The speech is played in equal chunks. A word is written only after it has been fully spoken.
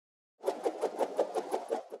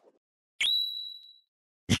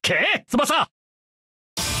け翼。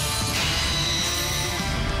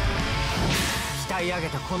鍛え上げ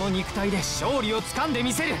たこの肉体で勝利をつかんで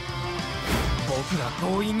みせる。僕が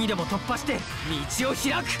強引にでも突破して道を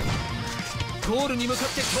開く。ゴールに向かっ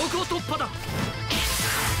て強行突破だ。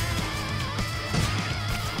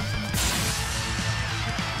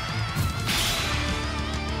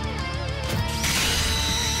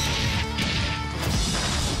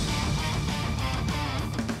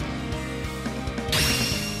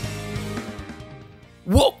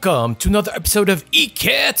Welcome to another episode of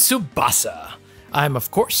Ike Tsubasa. I'm,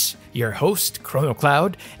 of course, your host,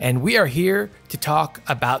 Cronocloud, and we are here to talk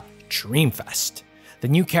about Dreamfest. The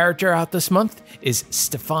new character out this month is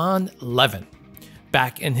Levin,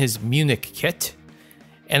 back in his Munich kit.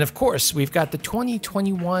 And of course, we've got the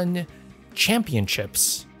 2021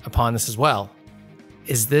 championships upon us as well.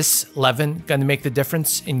 Is this Levin going to make the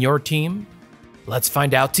difference in your team? Let's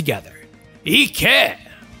find out together. Ike!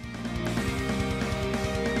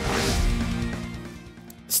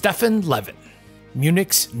 Levin,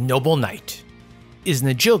 Munich's noble knight, is an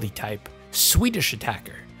agility type Swedish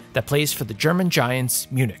attacker that plays for the German giants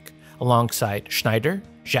Munich alongside Schneider,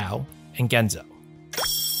 Zhao, and Genzo.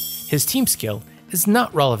 His team skill is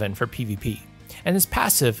not relevant for PvP, and his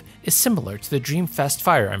passive is similar to the Dreamfest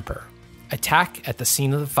Fire Emperor, attack at the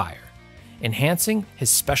scene of the fire, enhancing his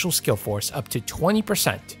special skill force up to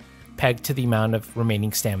 20%, pegged to the amount of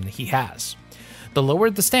remaining stamina he has. The lower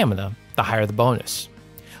the stamina, the higher the bonus.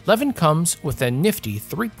 Levin comes with a nifty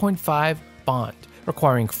 3.5 bond,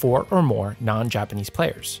 requiring 4 or more non-Japanese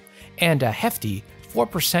players, and a hefty 4%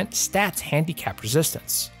 stats handicap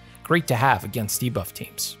resistance, great to have against debuff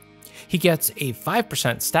teams. He gets a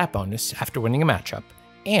 5% stat bonus after winning a matchup,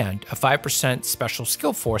 and a 5% special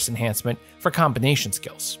skill force enhancement for combination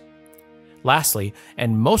skills. Lastly,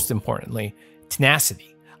 and most importantly,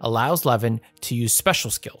 tenacity allows Levin to use special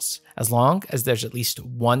skills as long as there's at least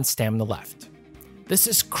 1 stamina left. This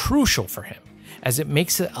is crucial for him, as it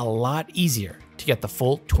makes it a lot easier to get the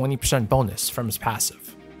full 20% bonus from his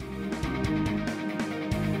passive.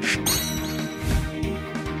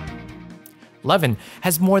 Levin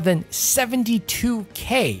has more than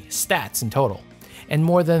 72k stats in total, and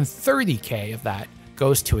more than 30k of that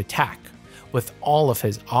goes to attack, with all of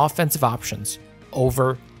his offensive options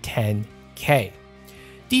over 10k.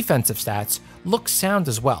 Defensive stats look sound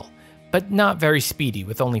as well, but not very speedy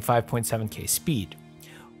with only 5.7k speed.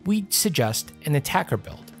 We'd suggest an attacker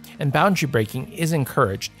build, and boundary breaking is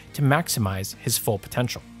encouraged to maximize his full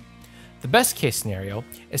potential. The best case scenario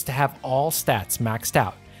is to have all stats maxed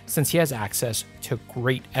out, since he has access to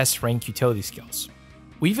great S-rank utility skills.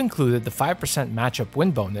 We've included the 5% matchup win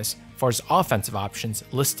bonus for his offensive options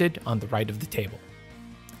listed on the right of the table.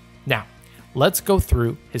 Now, let's go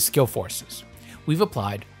through his skill forces. We've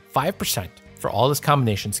applied 5% for all his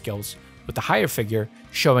combination skills, with the higher figure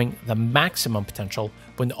showing the maximum potential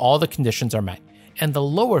when all the conditions are met, and the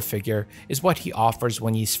lower figure is what he offers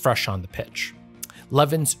when he's fresh on the pitch.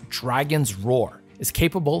 Levin's Dragon's Roar is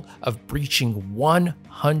capable of breaching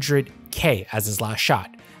 100k as his last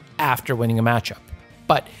shot after winning a matchup,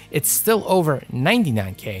 but it's still over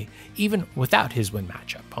 99k even without his win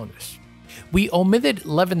matchup bonus. We omitted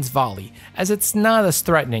Levin's Volley as it's not as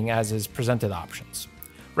threatening as his presented options.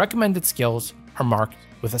 Recommended skills are marked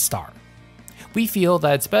with a star. We feel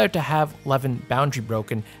that it's better to have Levin boundary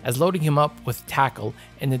broken, as loading him up with tackle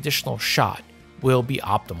and additional shot will be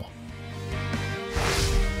optimal.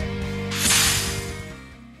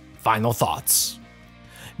 Final thoughts.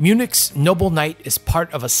 Munich's Noble Knight is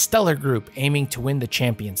part of a stellar group aiming to win the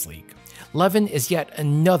Champions League. Levin is yet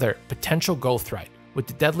another potential goal threat with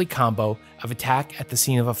the deadly combo of attack at the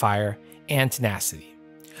scene of a fire and tenacity.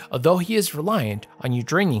 Although he is reliant on you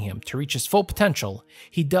draining him to reach his full potential,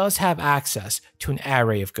 he does have access to an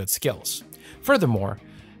array of good skills. Furthermore,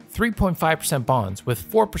 3.5% bonds with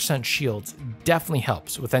 4% shields definitely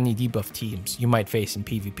helps with any debuff teams you might face in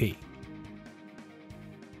PvP.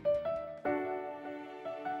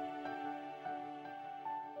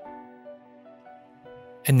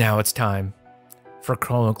 And now it's time for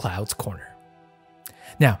Cronocloud's Corner.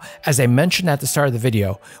 Now, as I mentioned at the start of the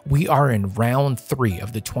video, we are in round 3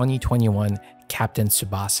 of the 2021 Captain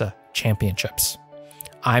Tsubasa Championships.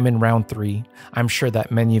 I'm in round 3. I'm sure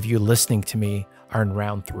that many of you listening to me are in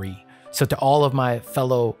round 3. So to all of my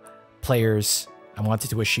fellow players, I wanted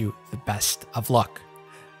to wish you the best of luck.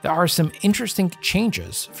 There are some interesting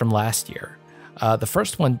changes from last year. The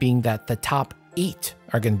first one being that the top 8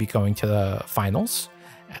 are going to be going to the finals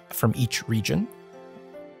from each region,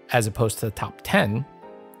 as opposed to the top 10.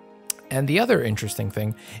 And the other interesting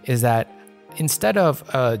thing is that instead of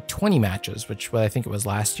 20 matches, which I think it was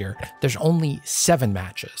last year, there's only 7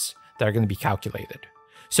 matches that are going to be calculated.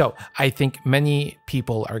 So I think many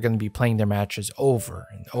people are going to be playing their matches over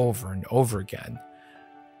and over and over again,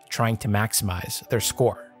 trying to maximize their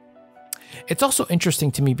score. It's also interesting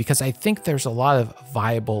to me because I think there's a lot of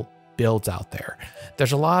viable builds out there.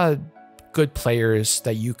 There's a lot of good players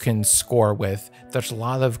that you can score with. There's a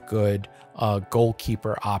lot of good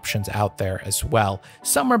goalkeeper options out there as well.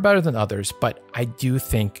 Some are better than others, but I do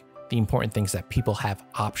think the important thing is that people have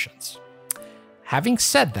options. Having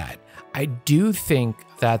said that, I do think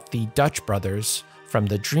that the Dutch brothers from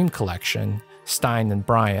the Dream Collection, Stein and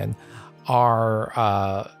Brian,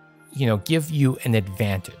 are, give you an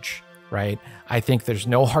advantage, right? I think there's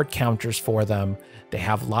no hard counters for them. They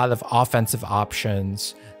have a lot of offensive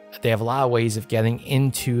options. They have a lot of ways of getting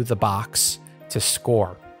into the box to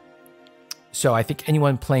score. So I think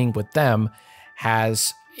anyone playing with them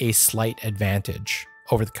has a slight advantage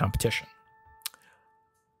over the competition.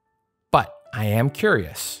 But I am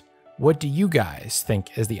curious, what do you guys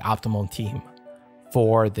think is the optimal team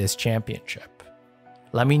for this championship?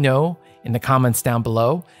 Let me know in the comments down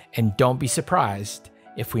below, and don't be surprised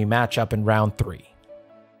if we match up in round 3.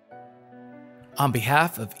 On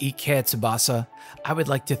behalf of EK Tsubasa, I would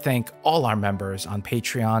like to thank all our members on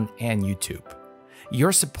Patreon and YouTube.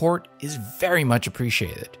 Your support is very much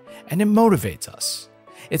appreciated, and it motivates us.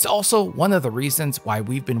 It's also one of the reasons why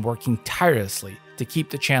we've been working tirelessly to keep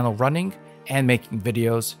the channel running and making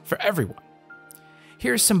videos for everyone.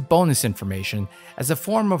 Here's some bonus information as a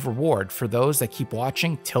form of reward for those that keep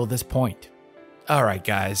watching till this point. Alright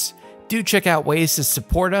guys, do check out ways to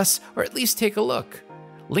support us, or at least take a look.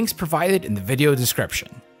 Links provided in the video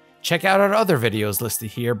description. Check out our other videos listed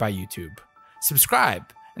here by YouTube.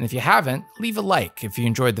 Subscribe, and if you haven't, leave a like if you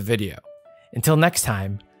enjoyed the video. Until next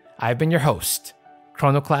time, I've been your host,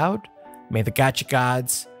 Cronocloud. May the gacha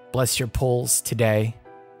gods bless your pulls today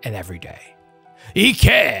and every day.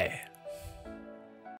 EK!